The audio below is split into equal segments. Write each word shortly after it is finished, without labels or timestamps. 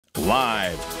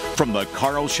Live from the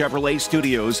Carl Chevrolet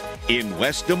Studios in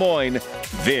West Des Moines,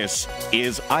 this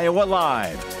is Iowa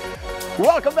Live.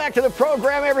 Welcome back to the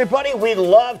program, everybody. We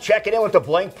love checking in with the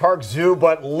Blank Park Zoo,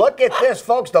 but look at this,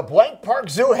 folks. The Blank Park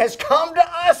Zoo has come to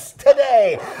us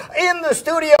today. In the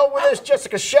studio with us,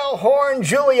 Jessica Schellhorn,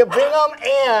 Julia Bingham,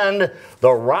 and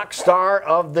the rock star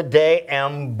of the day,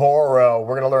 Amborro.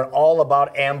 We're going to learn all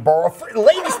about Amborro.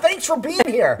 Ladies, thanks for being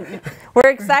here. We're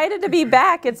excited to be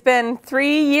back. It's been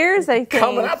 3 years, I think.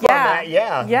 Coming up on that,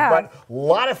 yeah. But a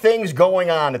lot of things going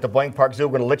on at the Blank Park Zoo.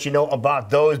 We're going to let you know about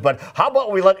those, but how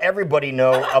about we let everybody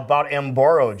know about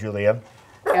Amborro, Julia?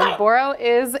 Amborro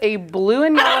is a blue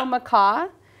and yellow macaw.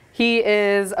 He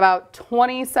is about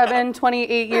 27,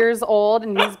 28 years old,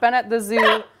 and he's been at the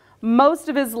zoo most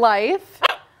of his life.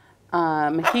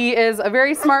 He is a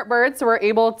very smart bird, so we're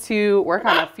able to work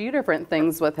on a few different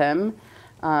things with him.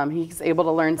 He's able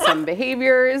to learn some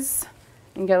behaviors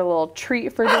and get a little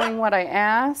treat for doing what I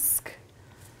ask.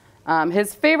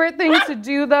 His favorite thing to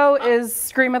do, though, is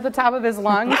scream at the top of his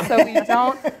lungs, so we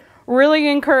don't really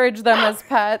encourage them as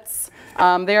pets.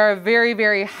 They are a very,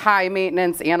 very high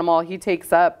maintenance animal. He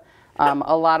takes up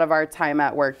a lot of our time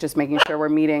at work, just making sure we're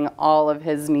meeting all of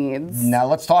his needs. Now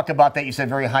let's talk about that. You said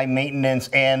very high maintenance,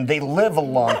 and they live a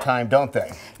long time, don't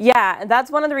they? Yeah, that's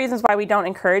one of the reasons why we don't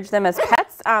encourage them as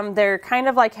pets. They're kind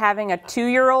of like having a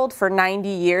 2-year-old for 90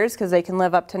 years because they can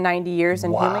live up to 90 years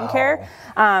in human care.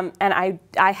 And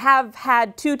I have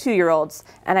had 2 2-year-olds,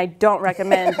 and I don't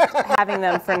recommend having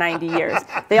them for 90 years.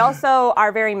 They also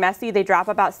are very messy. They drop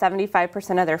about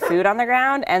 75% of their food on the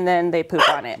ground, and then they poop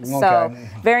on it. So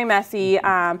very messy,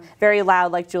 very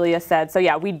loud, like Julia said. So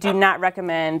yeah, we do not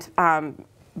recommend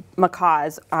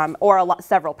macaws or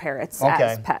several parrots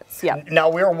as pets. Yep. Now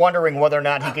we were wondering whether or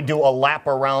not he could do a lap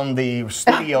around the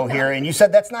studio here, and you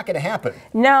said that's not going to happen.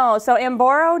 No, so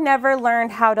Amborro never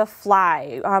learned how to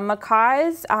fly.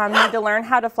 Macaws need to learn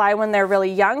how to fly when they're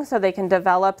really young, so they can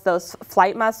develop those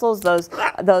flight muscles,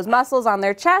 those muscles on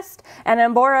their chest. And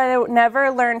Amborro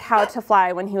never learned how to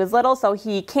fly when he was little, so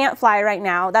he can't fly right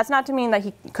now. That's not to mean that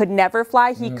he could never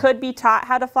fly. He could be taught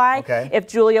how to fly if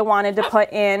Julia wanted to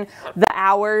put in the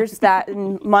hours,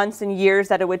 months and years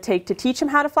that it would take to teach him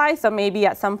how to fly. So maybe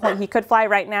at some point he could fly.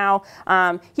 Right now,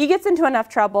 he gets into enough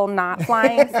trouble not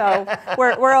flying, so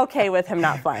we're okay with him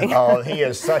not flying. Oh, he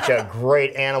is such a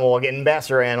great animal,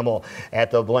 ambassador animal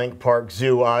at the Blank Park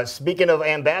Zoo. Speaking of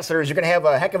ambassadors, you're going to have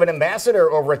a heck of an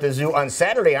ambassador over at the zoo on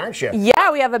Saturday, aren't you?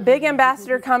 Yeah, we have a big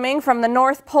ambassador coming from the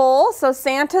North Pole. So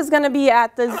Santa's going to be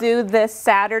at the zoo this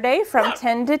Saturday from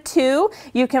 10 to 2.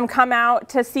 You can come out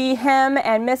to see him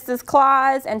and Mrs.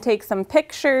 Claus and take some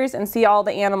pictures and see all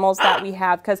the animals that we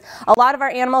have, because a lot of our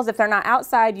animals, if they're not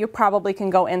outside, you probably can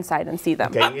go inside and see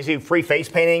them. Okay, you see free face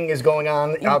painting is going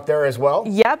on out there as well?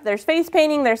 Yep, there's face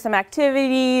painting, there's some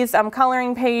activities,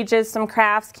 coloring pages, some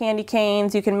crafts, candy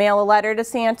canes. You can mail a letter to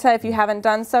Santa if you haven't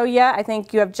done so yet. I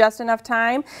think you have just enough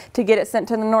time to get it sent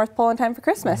to the North Pole in time for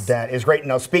Christmas. That is great.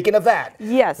 Now, speaking of that,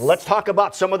 let's talk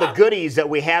about some of the goodies that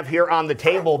we have here on the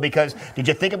table, because did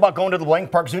you think about going to the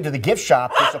Blank Park Zoo to the gift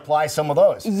shop to supply some of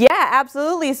those? Yeah,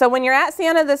 absolutely. So when you're at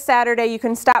Santa this Saturday, you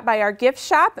can stop by our gift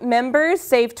shop. Members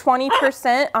save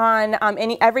 20% on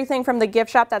everything from the gift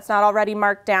shop that's not already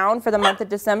marked down for the month of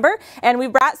December. And we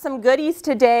brought some goodies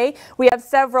today. We have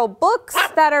several books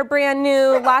that are brand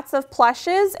new, lots of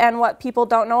plushes, and what people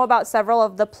don't know about several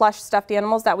of the plush stuffed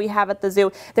animals that we have at the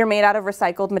zoo, they're made out of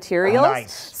recycled materials.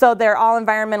 Nice. So they're all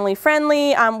environmentally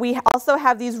friendly. We also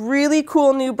have these really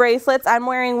cool new bracelets. I'm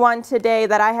wearing one today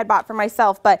that I had bought for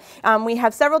myself, but we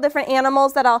have several different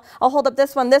animals that I'll hold up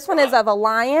this one. This one is of a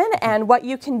lion, and what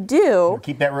you can do...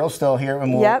 Keep that real still here,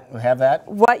 and we'll have that.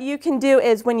 What you can do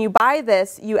is when you buy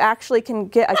this, you actually can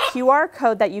get a QR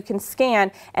code that you can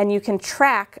scan, and you can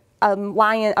track a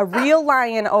real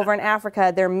lion over in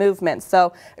Africa, their movements.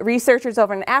 So researchers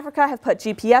over in Africa have put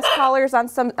GPS collars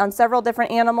on several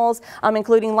different animals,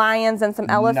 including lions and some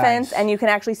elephants, and you can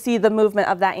actually see the movement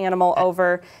of that animal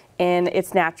over in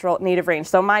its natural native range.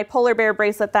 So my polar bear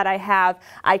bracelet that I have,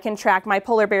 I can track, my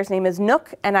polar bear's name is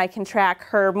Nook, and I can track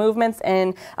her movements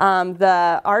in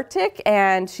the Arctic,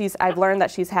 and I've learned that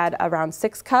she's had around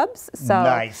 6 cubs. So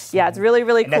yeah, it's really,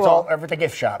 really cool. And that's all over at the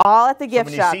gift shop. All at the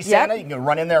gift shop. When you see Santa, you can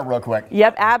run in there real quick.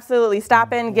 Yep, absolutely.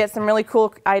 Stop in and get some really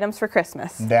cool items for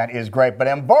Christmas. That is great. But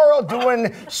Amborro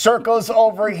doing circles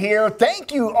over here.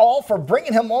 Thank you all for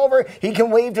bringing him over. He can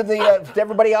wave to to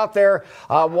everybody out there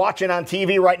watching on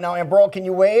TV right now. Amborro, can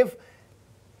you wave?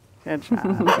 Good job.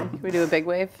 Can we do a big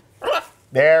wave?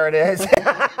 There it is.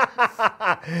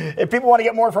 If people want to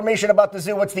get more information about the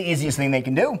zoo, what's the easiest thing they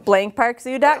can do?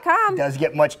 blankparkzoo.com. Does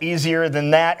get much easier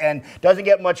than that, and doesn't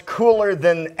get much cooler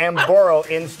than Amborro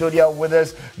in studio with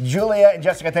us. Julia and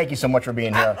Jessica, thank you so much for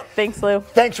being here. Thanks, Lou.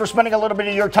 Thanks for spending a little bit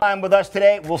of your time with us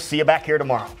today. We'll see you back here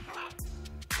tomorrow.